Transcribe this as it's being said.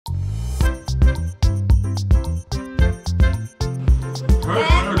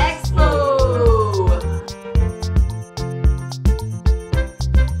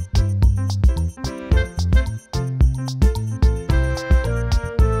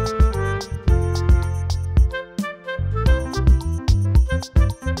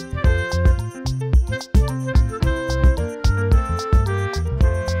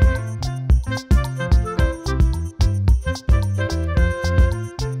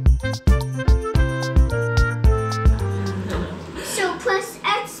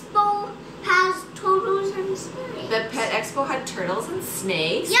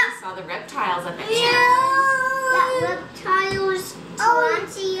reptiles at the end. Yeah, reptiles,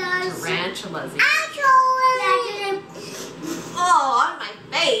 tarantulas. Tarantulas. Actually. Oh, on my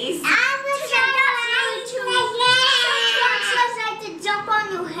face. Tarantulas like to jump on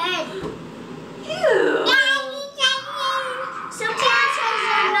your head. Ew. Some tarantulas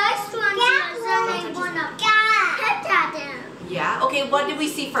are nice tarantulas and they want to pet at them. Yeah. Okay, what did we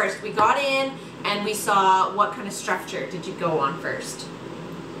see first? We got in and we saw what kind of structure did you go on first?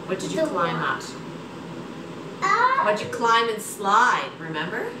 What did you climb up? What did you climb and slide,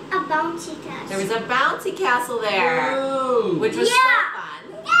 remember? A bouncy castle. There was a bouncy castle there, which was so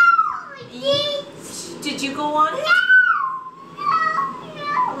fun. Did you go on it?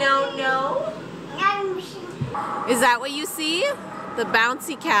 No. Is that what you see? The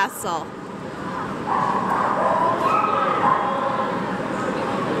bouncy castle.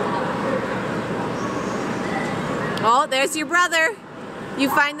 Oh, there's your brother. You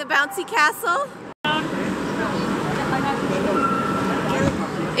find the bouncy castle?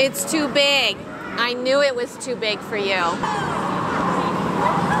 It's too big. I knew it was too big for you.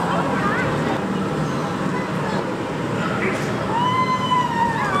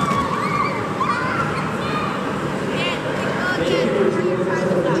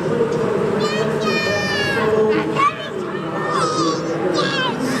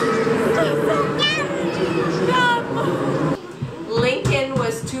 Linkin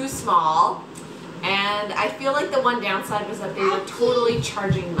was too small, and I feel like the one downside was that they were totally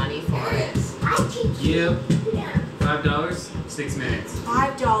charging money for it. Yep. $5, 6 minutes.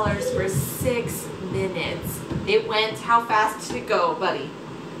 $5 for 6 minutes. It went, how fast did it go, buddy?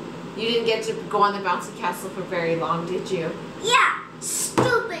 You didn't get to go on the bouncy castle for very long, did you? Yeah,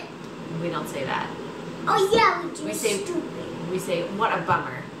 stupid. We don't say that. Oh yeah, we do. We say stupid. We say, what a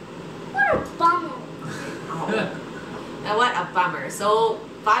bummer. What a bummer. Oh. Now what a bummer. So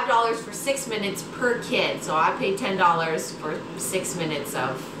 $5 for 6 minutes per kid. So I paid $10 for 6 minutes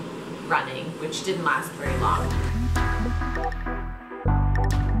of running, which didn't last very long.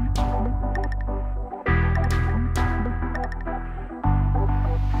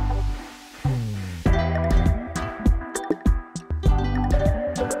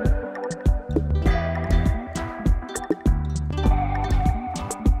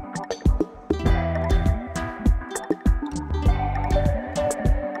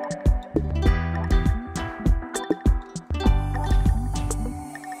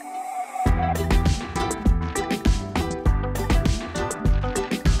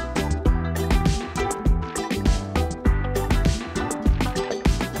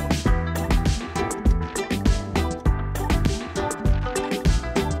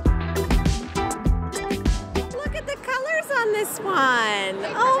 This one.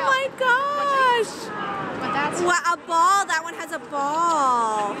 Oh my gosh. What, a ball. That one has a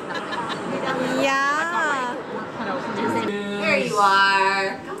ball. Yeah. There you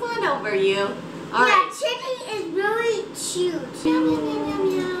are. Come on over, you. All right. Chicken is really cute. Meow, meow, meow,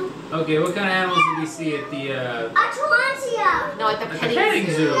 meow. Okay, what kind of animals did we see at the A tarantula. No, at the petting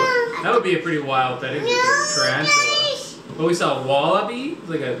zoo? That would be a pretty wild petting zoo. Tarantula. But we saw a wallaby,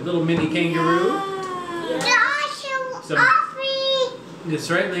 like a little mini kangaroo. Some, that's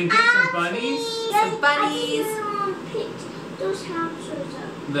right, Lincoln. Some bunnies. Some bunnies. Those hamsters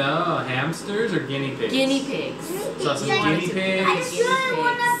up. No, hamsters or guinea pigs? Guinea pigs. Saw some guinea pigs. I really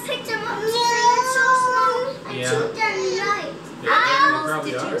want to pick them up. They're so small. I took them light. What animals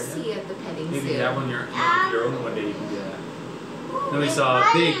did you see at the petting zoo? Maybe have your own one day you can do that. Then we saw a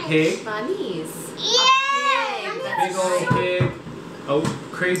big pig. Bunnies. Yeah. Big old pig. A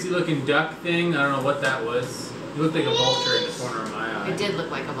crazy looking duck thing. I don't know what that was. It looked like a vulture in the corner of my eye. It did look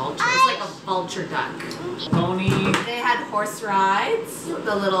like a vulture. It was like a vulture duck. Pony. They had horse rides.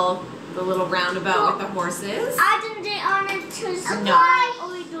 The little roundabout with the horses. I didn't get on it to No.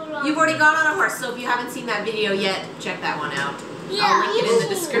 You've already gone on a horse, so if you haven't seen that video yet, check that one out. Yeah. I'll link it in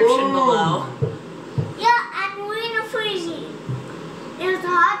the description below. Yeah, and we're in a freezing. It was a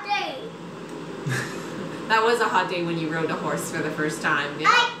hot day. That was a hot day when you rode a horse for the first time.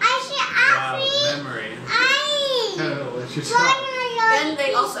 Yeah. Wow, memory. Then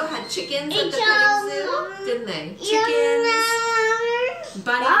they also had chickens at the petting zoo, didn't they? Chickens,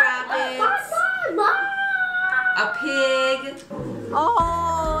 bunny rabbits, a pig.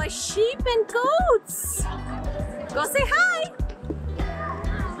 Oh, sheep and goats. Go say hi.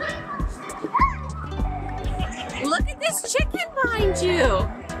 Look at this chicken behind you.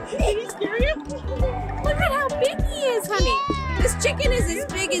 Look at how big he is, honey. This chicken is as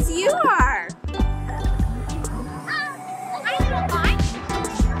big as you are.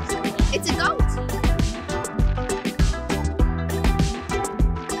 It's a goat.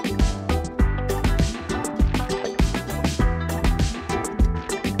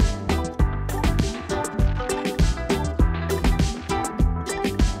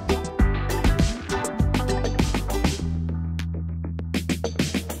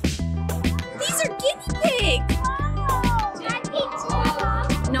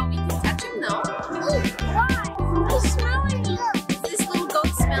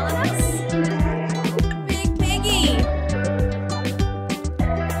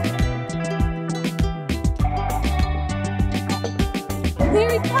 Here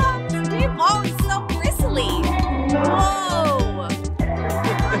he comes. Oh, he's so bristly. Whoa.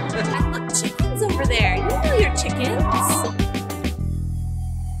 And look, chickens over there. You know your chickens.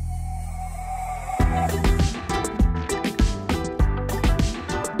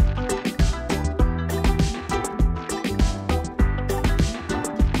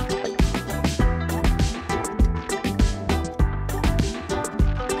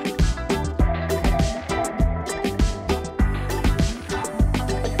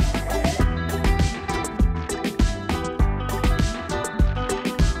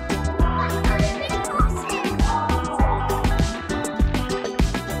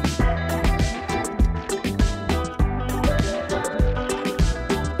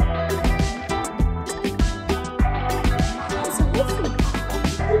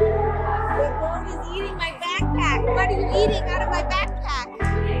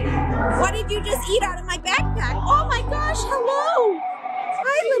 What did you just eat out of my backpack? Oh my gosh, hello!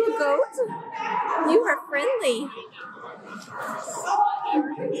 Hi, little goat. You are friendly.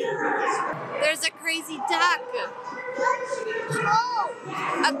 There's a crazy duck.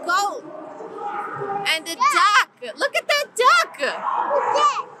 A goat. And a duck. Look at that duck.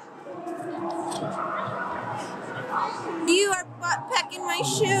 You are butt pecking my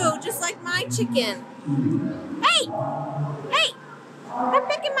shoe just like my chicken. Hey! Hey! I'm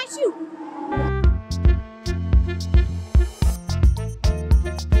picking my shoe.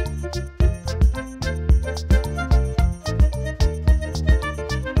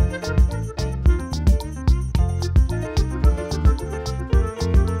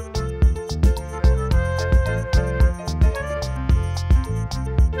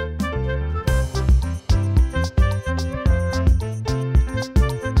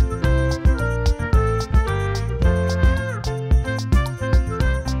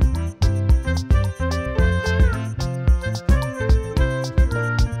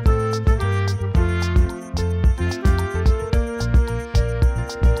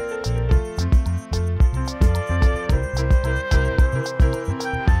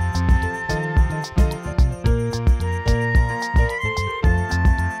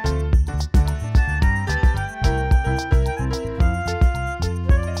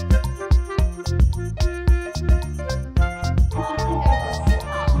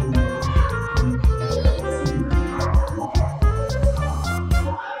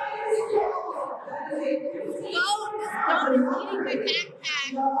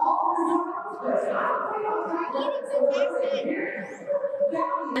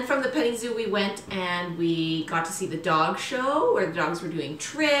 And from the petting zoo we went and we got to see the dog show where the dogs were doing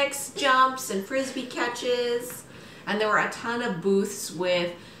tricks, jumps, and frisbee catches. And there were a ton of booths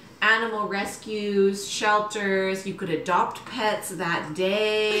with animal rescues, shelters. You could adopt pets that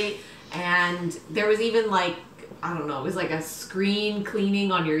day. And there was even like, I don't know, it was like a screen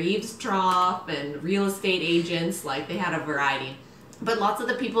cleaning on your eaves trough and real estate agents. Like they had a variety. But lots of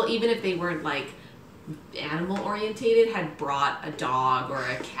the people, even if they weren't like animal orientated, had brought a dog or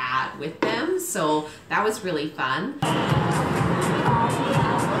a cat with them, so that was really fun.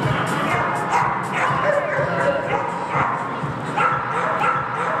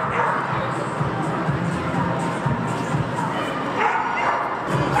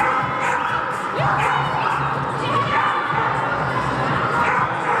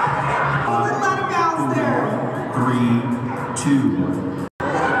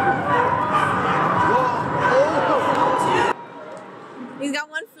 He's got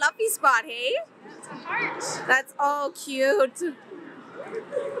one fluffy spot, hey? That's a heart. That's all cute.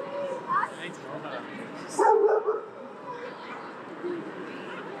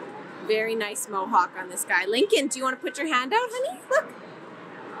 Very nice mohawk on this guy. Lincoln, do you want to put your hand out, honey? Look.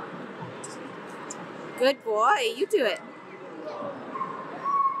 Good boy. You do it.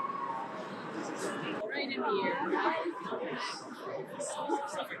 Right in the ear.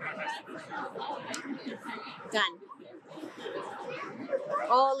 Done.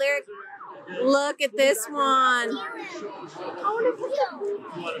 Oh, Lyric, look at this one. I want to put them.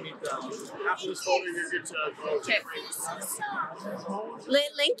 You want to meet after this folder, you're good to go. Okay.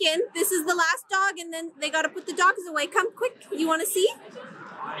 Lincoln, this is the last dog, and then they got to put the dogs away. Come quick. You want to see?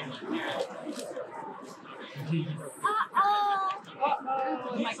 Uh-oh.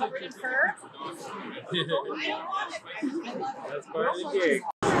 Am I covered in fur? That's part of the gig.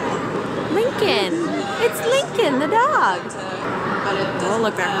 Lincoln. It's Lincoln, the dog. Oh,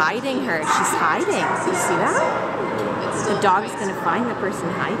 look, they're hiding her. She's hiding. Do you see that? The dog's going to find the person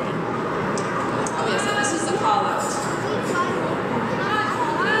hiding. Oh, yeah, so this is the call out.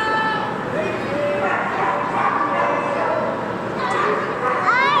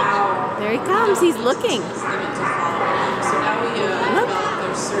 There he comes. He's looking. So now we Look.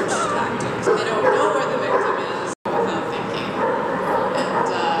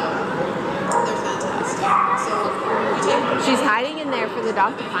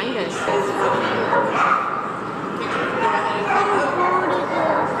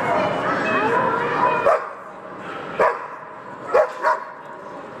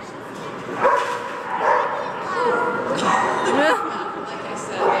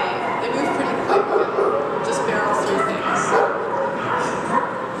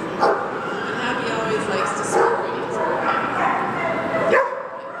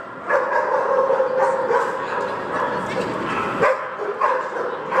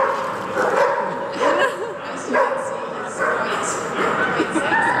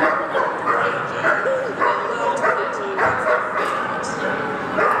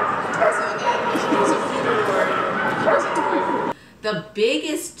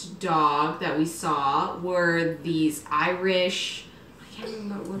 dog that we saw were these Irish, I can't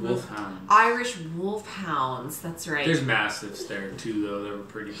remember what Wolfhounds. Irish wolfhounds, that's right. There's mastiffs there too, though. They were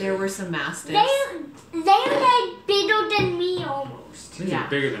pretty big. There were some mastiffs. They're like bigger than me almost. These Yeah. are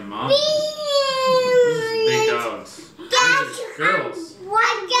bigger than mom. These are big dogs. These are girls.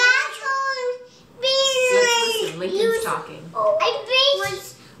 What Listen, Lincoln's talking.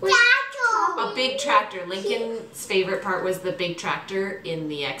 A big tractor. Lincoln's favorite part was the big tractor in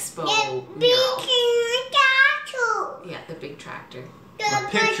the expo mural. Yeah, the big tractor. A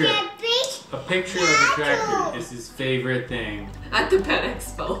picture of the tractor is his favorite thing. At the Pet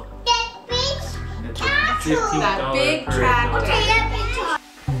Expo. That's $15 That big per tractor. dog.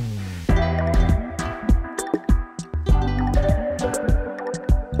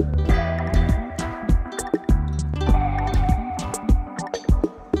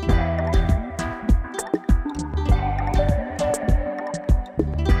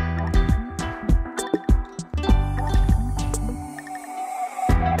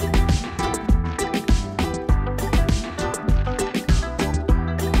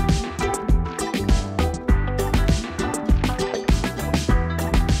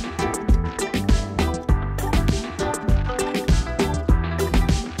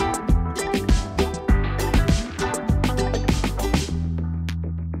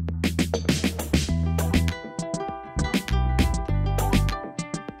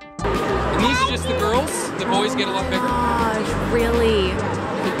 And these are just the girls. The boys get a lot bigger. Gosh, really?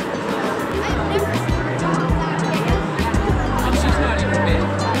 And she's not even big.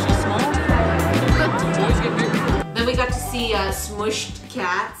 She's small. The boys get bigger. Then we got to see smushed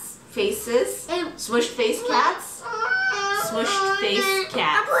cats' faces. Smushed face cats. Smushed face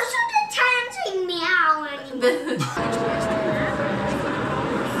cats.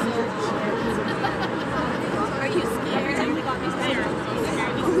 Are you scared?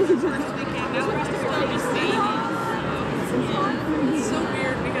 It's so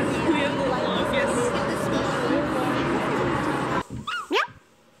weird because we have the longest.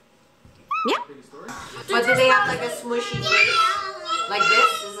 But do they have like a smushy face? Like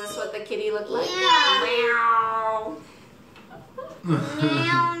this? Is this what the kitty looked like? Meow.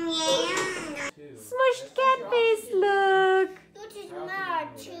 Smushed cat face, look.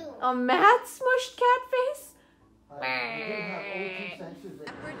 A mad smushed cat face?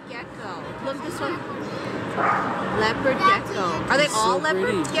 Leopard gecko. Look, this one. Leopard gecko. Are they all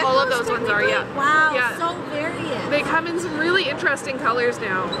leopard geckos? All of those ones are, yeah. Wow, Yeah. so varied. They come in some really interesting colors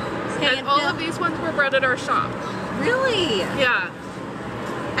now. Okay, And all of these ones were bred at our shop. Really? Yeah.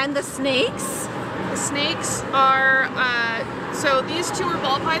 And the snakes? The snakes are, so these two are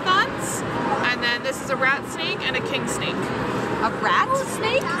ball pythons, and then this is a rat snake and a king snake. A rat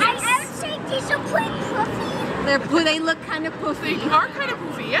snake? They look kind of They puffy. are kind of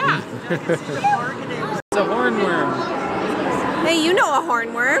poofy, yeah. It's a hornworm. Hey, you know a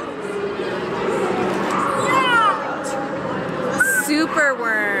hornworm. Super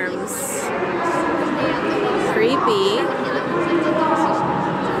worms. Creepy.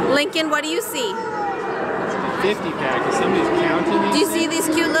 Lincoln, what do you see? 50 pack. Is somebody's counting these? Do you see these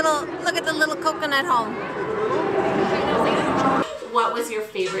cute little, look at the little coconut home. What was your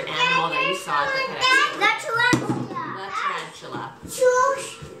favorite animal that you saw at the Pet Expo? The tarantula.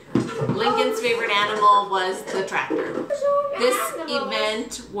 Lincoln's favorite animal was the tractor. This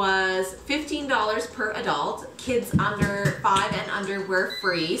event was $15 per adult. Kids under 5 and under were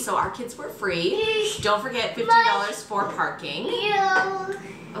free, so our kids were free. Don't forget $15 for parking.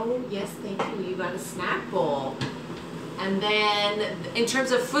 Oh yes, thank you. You got a snack bowl. And then in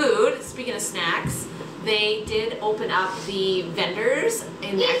terms of food, speaking of snacks, they did open up the vendors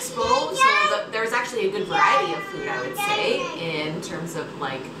in the expo, so there was actually a good variety of food, I would say, in terms of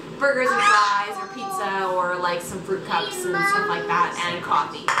like burgers and fries or pizza or like some fruit cups and stuff like that, and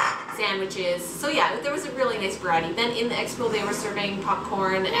coffee, sandwiches. So yeah, there was a really nice variety. Then in the expo they were serving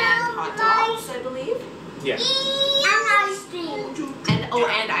popcorn and hot dogs, I believe. Yeah.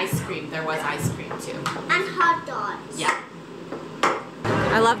 And ice cream. There was ice cream too. And hot dogs. Yeah.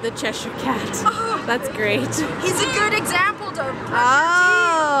 I love the Cheshire Cat. That's great. He's a good example to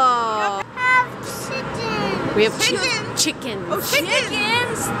Oh. We have Chickens. chickens. Oh,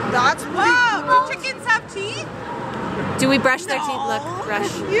 chickens! That's wow. Do chickens have teeth? Do we brush their teeth? Look,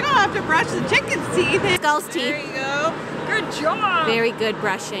 brush. You don't have to brush the chicken's teeth. Skull's There teeth. you go. Good job. Very good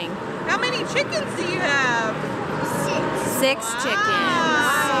brushing. How many chickens do you have? 6 chickens.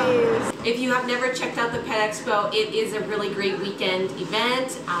 Nice. If you have never checked out the Pet Expo, it is a really great weekend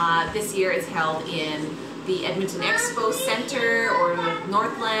event. This year it's held in the Edmonton Expo Center, or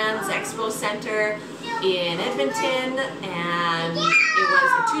Northlands Expo Center in Edmonton, and it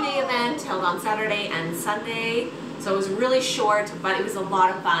was a 2-day event held on Saturday and Sunday. So it was really short, but it was a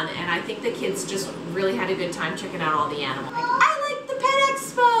lot of fun, and I think the kids just really had a good time checking out all the animals. I like the Pet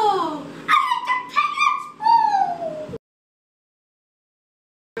Expo!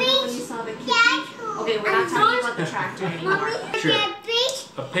 Okay, we're not talking about the tractor anymore.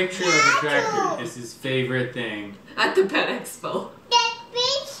 A picture of the tractor is his favorite thing. At the Pet Expo.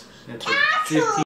 That's a 15